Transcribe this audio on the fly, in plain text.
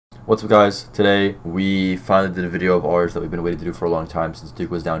What's up, guys? Today we finally did a video of ours that we've been waiting to do for a long time since Duke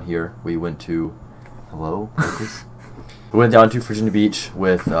was down here. We went to we went down to Virginia Beach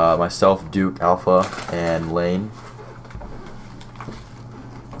with myself, Duke, Alpha, and Lane.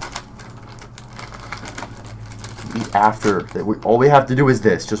 After all we have to do is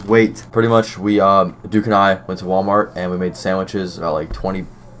this. Just wait. Pretty much, we Duke and I went to Walmart and we made sandwiches. Like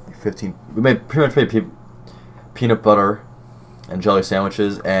 15. We pretty much made peanut butter and jelly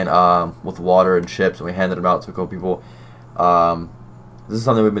sandwiches, and with water and chips, and we handed them out to a couple people. This is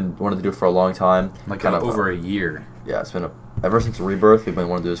something we've been wanting to do for a long time. Like over a year. Yeah, it's been ever since Rebirth. We've been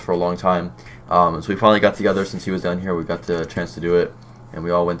wanting to do this for a long time. So we finally got together since he was down here. We got the chance to do it, and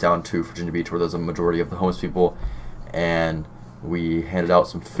we all went down to Virginia Beach, where there's a majority of the homeless people, and we handed out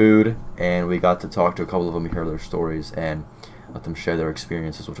some food, and we got to talk to a couple of them, hear their stories, and let them share their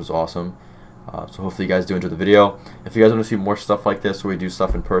experiences, which was awesome. So hopefully you guys do enjoy the video. If you guys want to see more stuff like this, where we do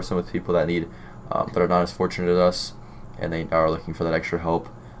stuff in person with people that need, that are not as fortunate as us, and they are looking for that extra help,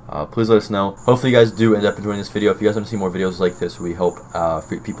 please let us know. Hopefully you guys do end up enjoying this video. If you guys want to see more videos like this, where we help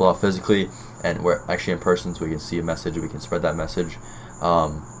people out physically, and we're actually in person, so we can see a message, we can spread that message,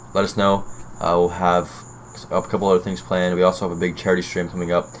 let us know. We'll have a couple other things planned. We also have a big charity stream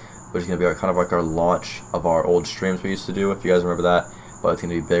coming up, which is going to be kind of like our launch of our old streams we used to do, if you guys remember that. But it's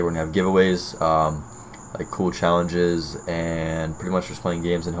going to be big. We're going to have giveaways, like cool challenges, and pretty much just playing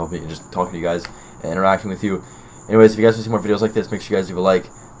games and helping, just talking to you guys and interacting with you. Anyways, if you guys want to see more videos like this, make sure you guys leave a like.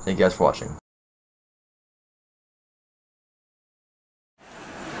 Thank you guys for watching.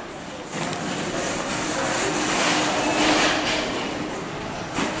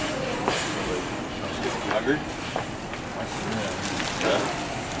 Hungry? Yeah?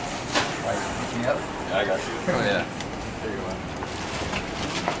 Yeah, I got you. Oh, yeah. There you go.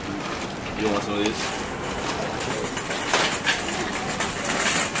 You want some of these?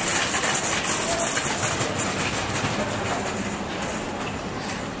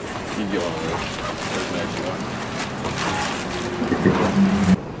 You can get one of those. There's an extra one.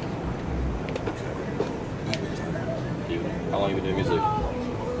 How long have you been doing music?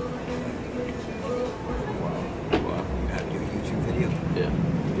 Wow. You have a YouTube video? Yeah.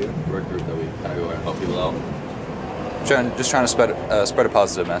 We're a group that we kind of go and help people out. Just trying to spread a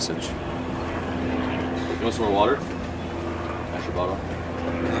positive message. You want some more water? Extra bottle.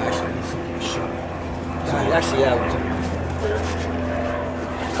 Actually, yeah.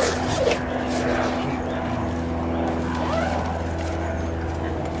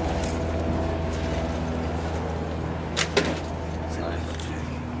 It's nice.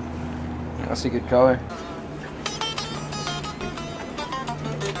 That's a good color.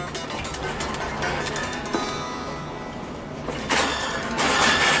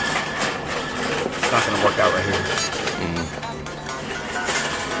 It's not going to work out right here.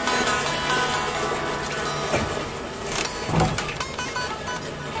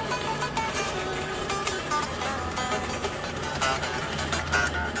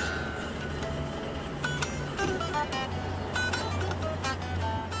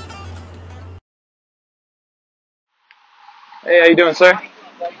 Hey, how you doing, sir?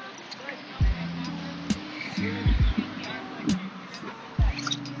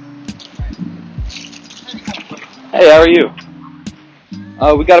 Hey, how are you?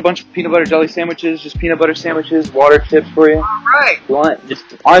 We got a bunch of peanut butter jelly sandwiches, just peanut butter sandwiches, water chips for you. Alright. You want? Just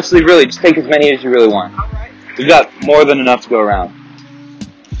honestly, really, just take as many as you really want. We've got more than enough to go around.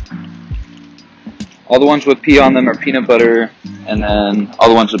 All the ones with pea on them are peanut butter, and then all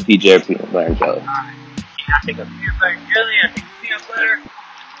the ones with PJ are peanut butter jelly. I take a peanut butter jelly, I take peanut butter.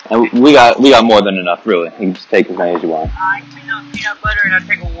 And we got more than enough, really. You can just take as many as you want. I take peanut butter and I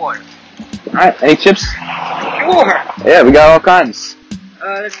take a water. Alright, any chips? Sure. Yeah, we got all kinds.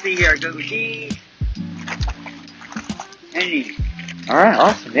 Let's see here. Go with these. And these. Alright,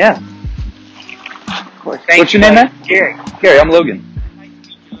 awesome, yeah. Of course. Thank What's you, your name, man? Gary. Gary, I'm Logan. Nice to meet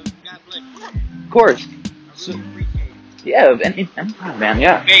you, Logan. God bless you. Of course. I really appreciate it. Yeah, anytime, man,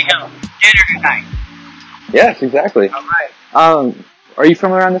 yeah. Big help. Dinner tonight. Yes, exactly. Alright. Are you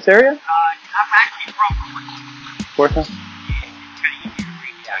from around this area? I'm actually from Portsmouth? kind of easy to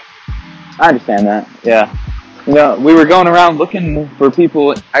reach out. I understand that, yeah. You know, we were going around looking for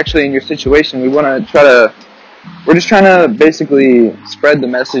people actually in your situation. We're just trying to basically spread the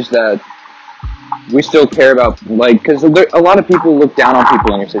message that we still care about, like, because a lot of people look down on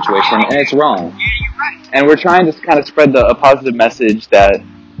people in your situation, and it's wrong. Yeah, you're right. And we're trying to kind of spread a positive message that,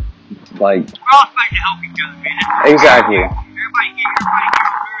 like... We're all trying to help each other, man. Exactly. Everybody get your earth.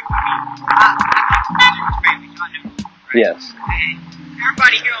 I mean, I respect each other. Yes. And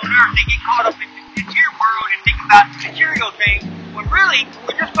everybody here on Earth, they get caught up in the material world and think about material things, when really,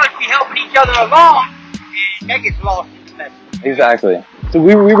 we're just supposed to be helping each other along, and that gets lost in the message. Exactly. So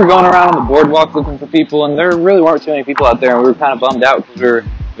we were going around on the boardwalk looking for people, and there really weren't too many people out there, and we were kind of bummed out because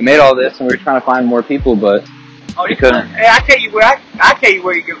we made all this and we were trying to find more people, but we couldn't. Hey, I tell you where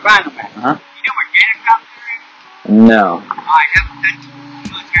you can find them at. Uh-huh. You know where Janet's out there is? No. Alright, that's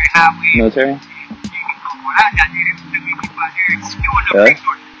military highway. Military? You can go for that down there. There's so many people out there. It's doing the Really?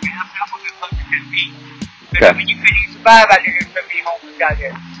 resources, man. That's what we're close to 10 feet. But Okay. I mean, you couldn't even survive out there. There's so many homeless out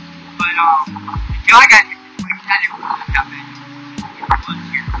there. But, until I got to this place, I didn't really look up at it.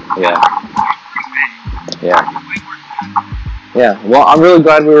 Yeah. Pretty bad. Yeah. Way worse than Yeah. Well, I'm really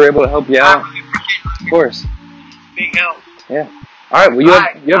glad we were able to help you I out. really appreciate it. Of course. Big help. Yeah. All right. Well, you have a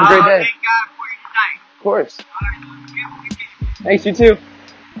great day. Thank God for you tonight. Of course. All right, so beautiful weekend. Thanks. You too.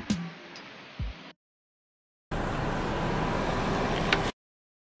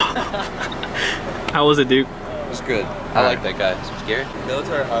 How was it, Duke? It was good. I like that guy. So Gary?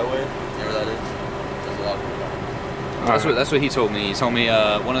 Military Highway, whatever that is. There's a lot of people. That's what he told me. He told me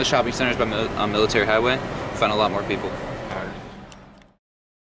one of the shopping centers on Military Highway found a lot more people.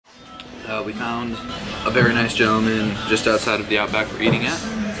 We found a very nice gentleman just outside of the Outback we're eating at,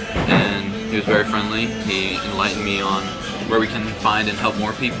 and he was very friendly. He enlightened me on where we can find and help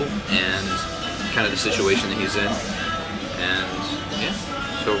more people, and kind of the situation that he's in. And yeah,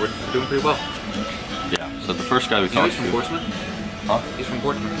 so we're doing pretty well. Yeah, so the first guy we You know talked he's from to... Portsmouth? Huh? He's from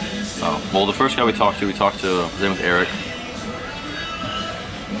Portsmouth. Oh, well, the first guy we talked to, his name was Eric.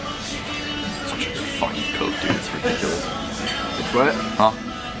 Such a good fucking coat, dude. It's ridiculous. It's what? Huh?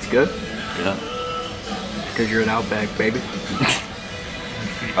 It's good? Yeah. Because you're an Outback, baby. We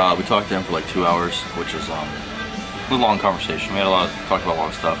talked to him for like 2 hours, which was a long conversation. We had talked about a lot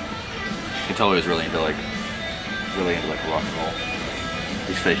of stuff. You can tell he was really into like rock and roll.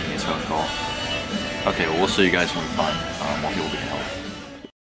 He's faking his phone call. Okay, well, we'll see you guys when we find more people we can help.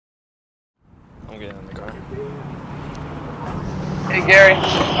 I'm getting in the car. Hey, Gary.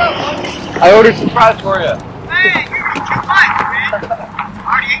 I ordered some fries for you. Hey, you're too much, man. I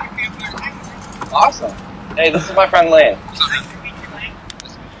already ate your food. Awesome. Hey, this is my friend Lane. Nice to meet you, Lane.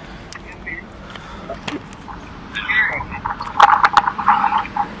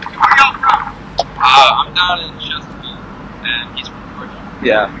 Where y'all from? I'm down in Chesapeake, and he's from Georgia.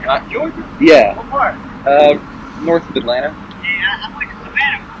 Yeah. Georgia? Yeah. What part? North of Atlanta. Yeah, I went to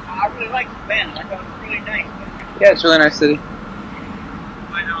Savannah. I really like Savannah. I thought it was really nice. Yeah, it's a really nice city. But,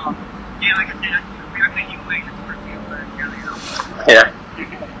 yeah, like I said, I think you wait for a Yeah.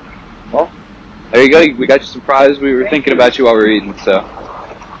 Well, there you go. We got you some fries. We were thinking about you while we were eating, so.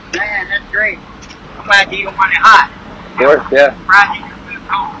 Man, that's great. I'm glad you don't want it hot. Of course, yeah. Surprised you can food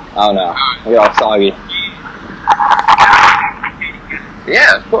cold. Oh no, we're all soggy.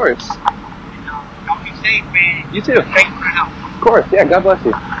 Yeah, of course. Don't be safe, man. You too. Thanks for the help. Of course, yeah. God bless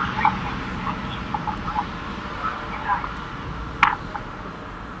you.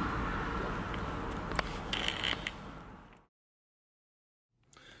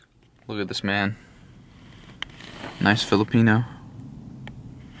 Look at this man. Nice Filipino.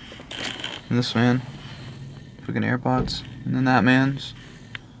 And this man. Fucking AirPods. And then that man's.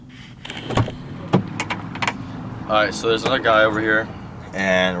 Alright, so there's another guy over here,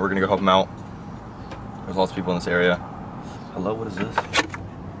 and we're gonna go help him out. There's lots of people in this area. Hello, what is this?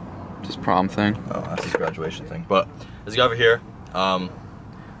 This prom thing. Oh, that's his graduation thing. But this guy over here, gonna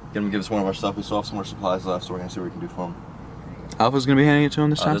give us one of our stuff. We still have some more supplies left, so we're gonna see what we can do for him. Alpha's gonna be handing it to him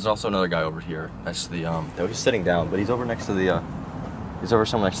this time? There's also another guy over here next to the, no, he's sitting down, but he's over next to the, he's over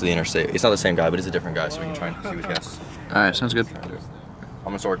somewhere next to the interstate. It's not the same guy, but he's a different guy, so we can try and see what he has. Alright, sounds good. I'm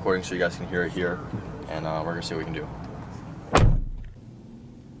gonna start recording so you guys can hear it here, and we're gonna see what we can do.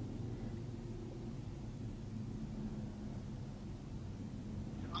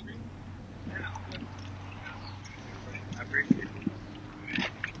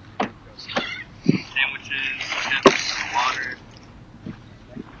 Sandwiches, chips, water.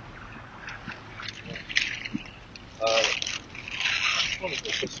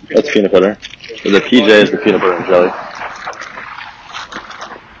 That's peanut butter. The PJ is the peanut butter and jelly.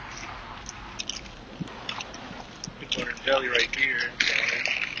 Peanut butter and jelly right here.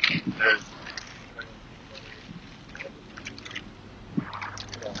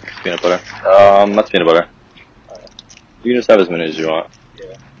 Peanut butter. That's peanut butter. You can just have as many as you want. I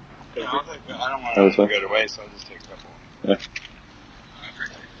don't want Oh, this to one? go to waste, so I'll just take a couple. Yeah.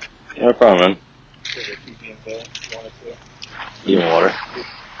 No problem, man. So they keep me in bed, if you wanted to. Give him water.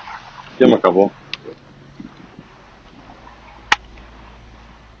 Give him a couple.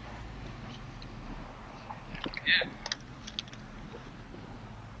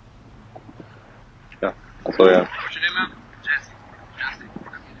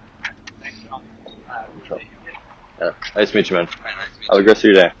 Yeah. Nice to meet you, man. All right, nice to meet Have a you. good rest of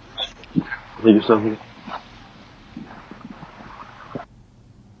your day. Thank you so much.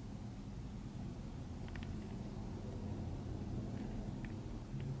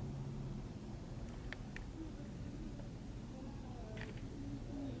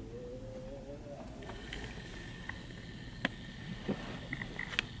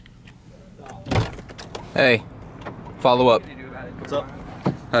 Hey, follow up. What's up?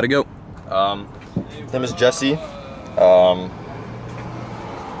 How'd it go? His name is Jesse. She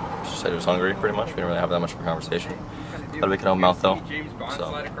said he was hungry, pretty much. We didn't really have that much of a conversation. Had to make it out mouth though.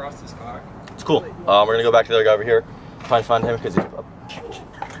 So it's cool. We're gonna go back to the other guy over here, try and find him because he's.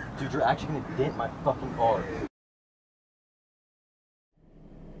 Dude, you're actually gonna dent my fucking car.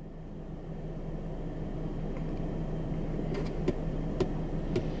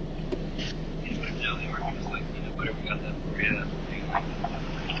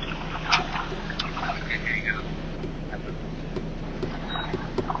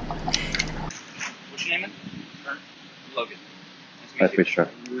 What's your name? Logan. Nice to meet you,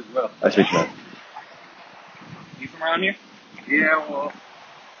 man. You as well. Nice to meet you, man. You from around here? Yeah, well,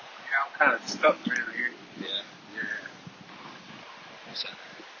 I'm kind of stuck around here. Yeah.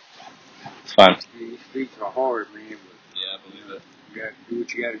 It's fine. These streets are hard, man, but Yeah, I believe it. you gotta do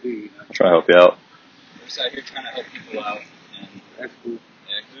what you gotta do, you know? I'll try to help you out. We're just out here trying to help people out, and That's cool.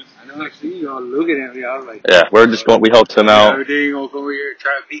 yeah, 'cause I know I see y'all looking at me, I was like, Yeah, we're just going. We helped him out. they ain't gonna come over here and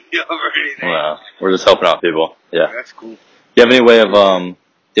try to beat me up or anything. Well, we're just helping out people. Yeah. That's cool. Do you have any way of do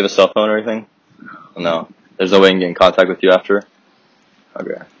you have a cell phone or anything? No. There's no way you can get in contact with you after.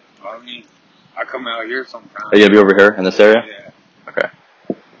 Okay. I mean, I come out here sometimes. Are you gonna be over here in this area? Yeah. Okay.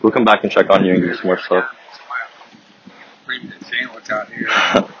 We'll come back and check on you and give you some more stuff. Bring the sandwich out here.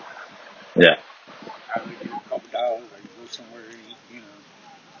 Yeah. I would give a couple dollars, like go somewhere and eat, you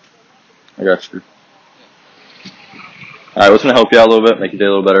know. I got you. Alright, we're just gonna help you out a little bit, make your day a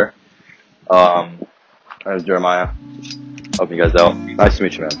little better. My name is Jeremiah. Helping you guys out. Nice to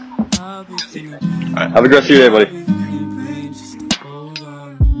meet you, man. Alright, have a good rest of your day, buddy.